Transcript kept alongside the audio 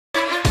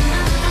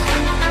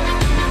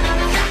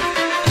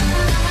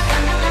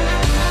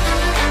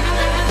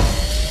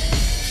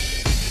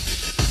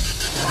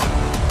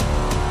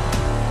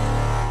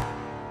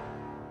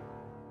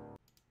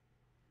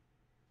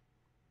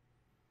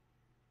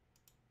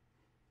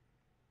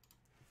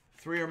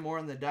3 or more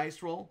on the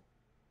dice roll.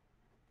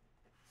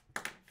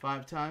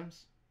 5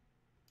 times.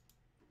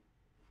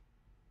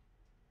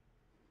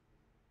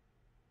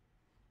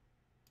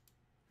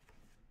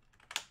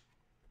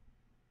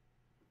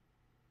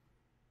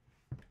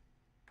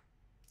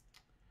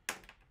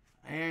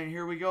 And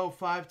here we go,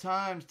 5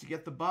 times to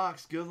get the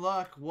box. Good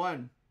luck.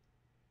 1,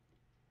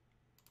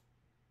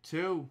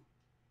 2,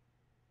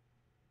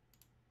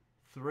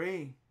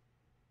 3,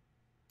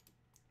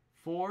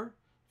 4.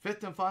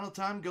 5th and final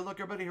time. Good luck,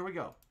 everybody. Here we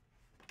go.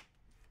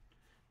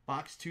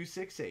 Box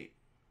 268.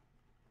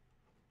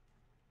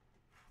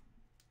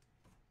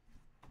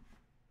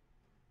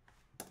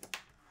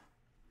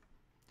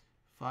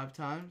 Five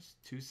times,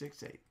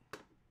 268.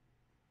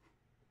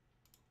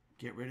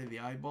 Get rid of the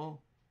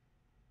eyeball.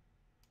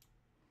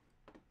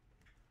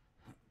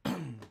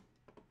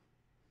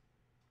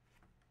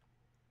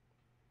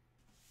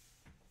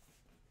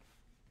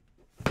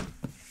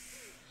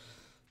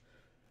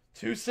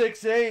 Two,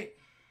 6, 8.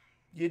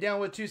 You down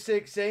with 2,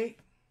 6, 8?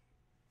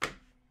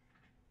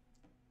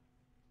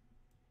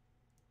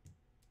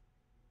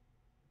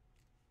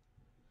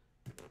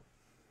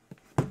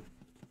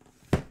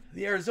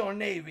 The Arizona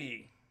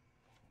Navy.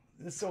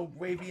 This so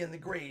wavy in the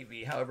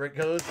gravy, however it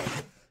goes.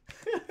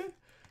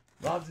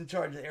 Rob's in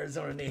charge of the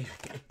Arizona Navy.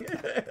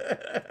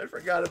 I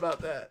forgot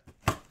about that.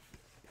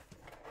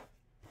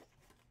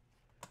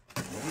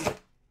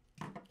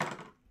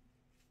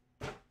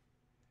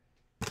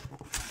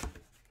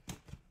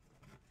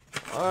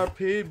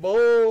 RP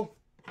Bowl.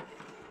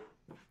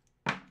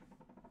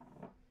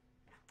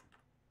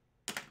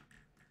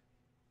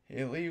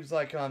 He leaves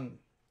like on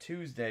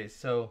Tuesday,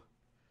 so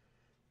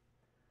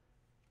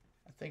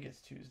I think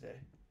it's Tuesday.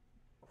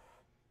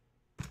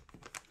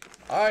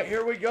 All right,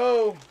 here we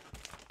go.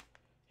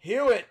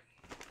 Hewitt,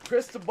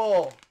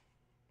 Cristobal.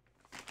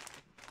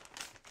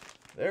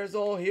 There's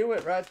old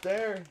Hewitt right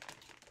there.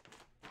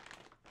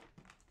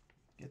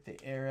 Get the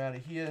air out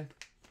of here.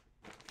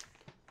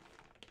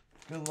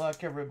 Good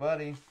luck,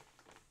 everybody.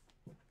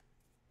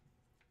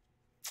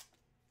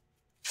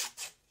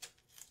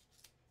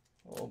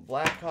 A little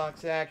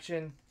Blackhawks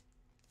action.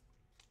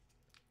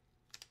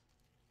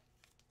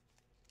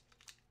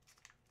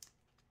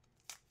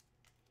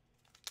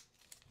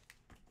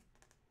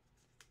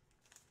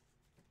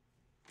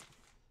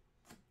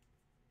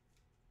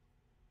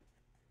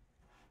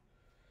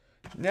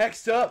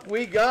 Next up,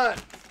 we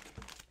got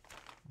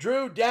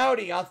Drew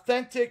Doughty,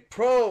 Authentic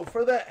Pro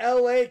for the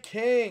LA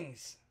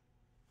Kings.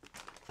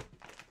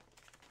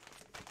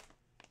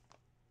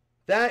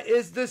 That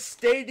is the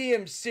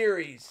Stadium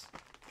Series.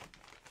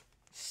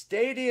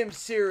 Stadium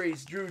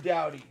Series, Drew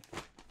Doughty.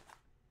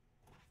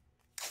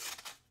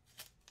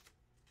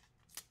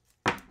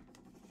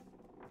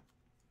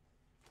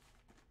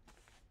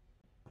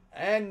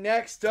 And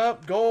next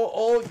up, go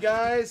old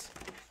guys.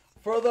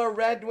 For the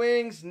Red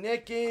Wings,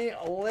 Nicky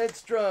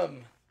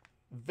Lidstrom,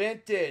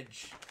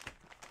 vintage.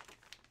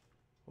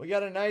 We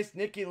got a nice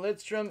Nicky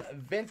Lidstrom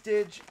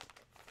vintage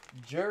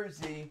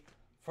jersey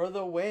for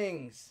the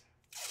Wings.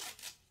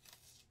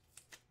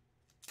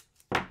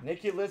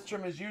 Nicky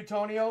Lidstrom is you,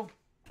 Tonio.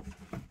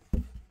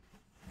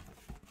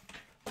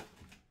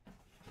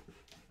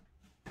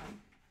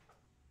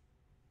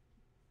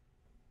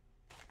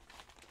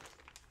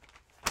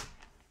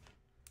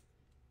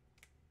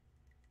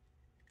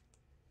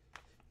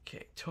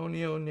 Okay,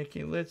 Tonio,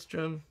 Nicky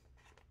Lidstrom.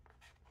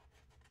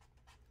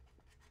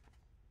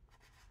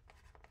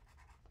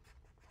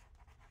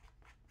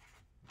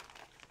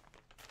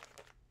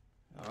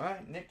 All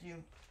right, Nicky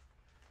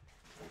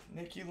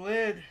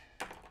Lid.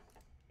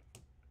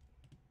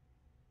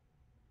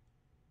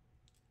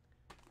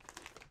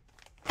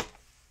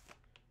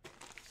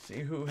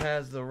 See who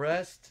has the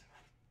rest.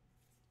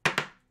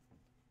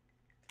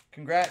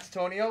 Congrats,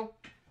 Tonio,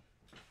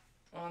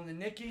 on the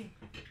Nicky.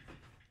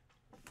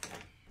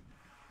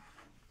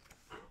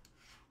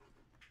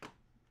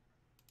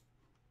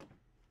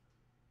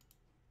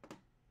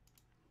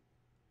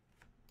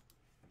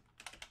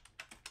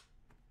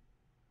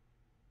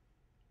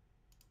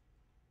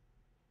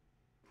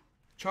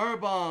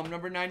 Charbomb,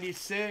 number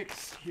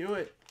 96,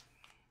 Hewitt.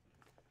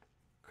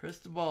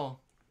 Cristobal.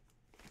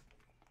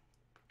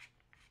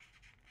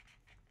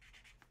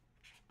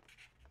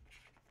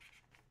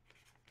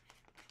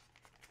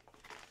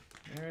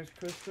 There's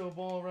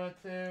Cristobal right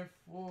there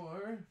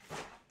for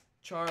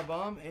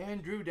Charbomb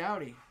and Drew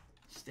Doughty.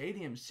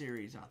 Stadium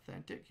Series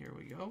Authentic. Here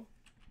we go.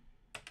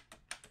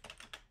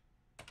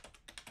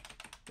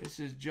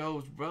 This is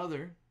Joe's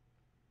brother.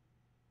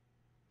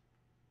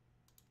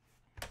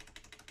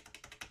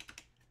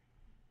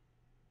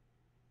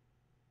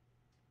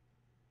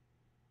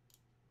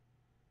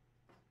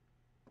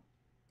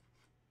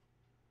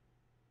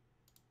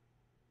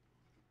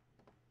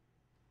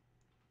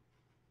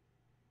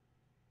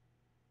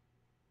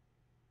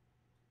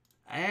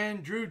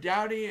 And Drew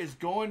Doughty is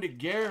going to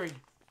Gary.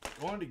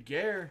 Going to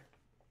Gare.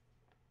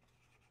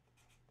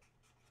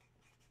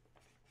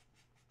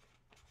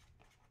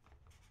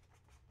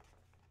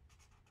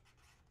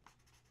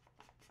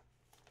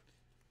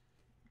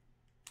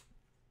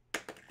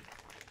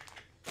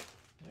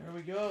 There we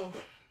we go.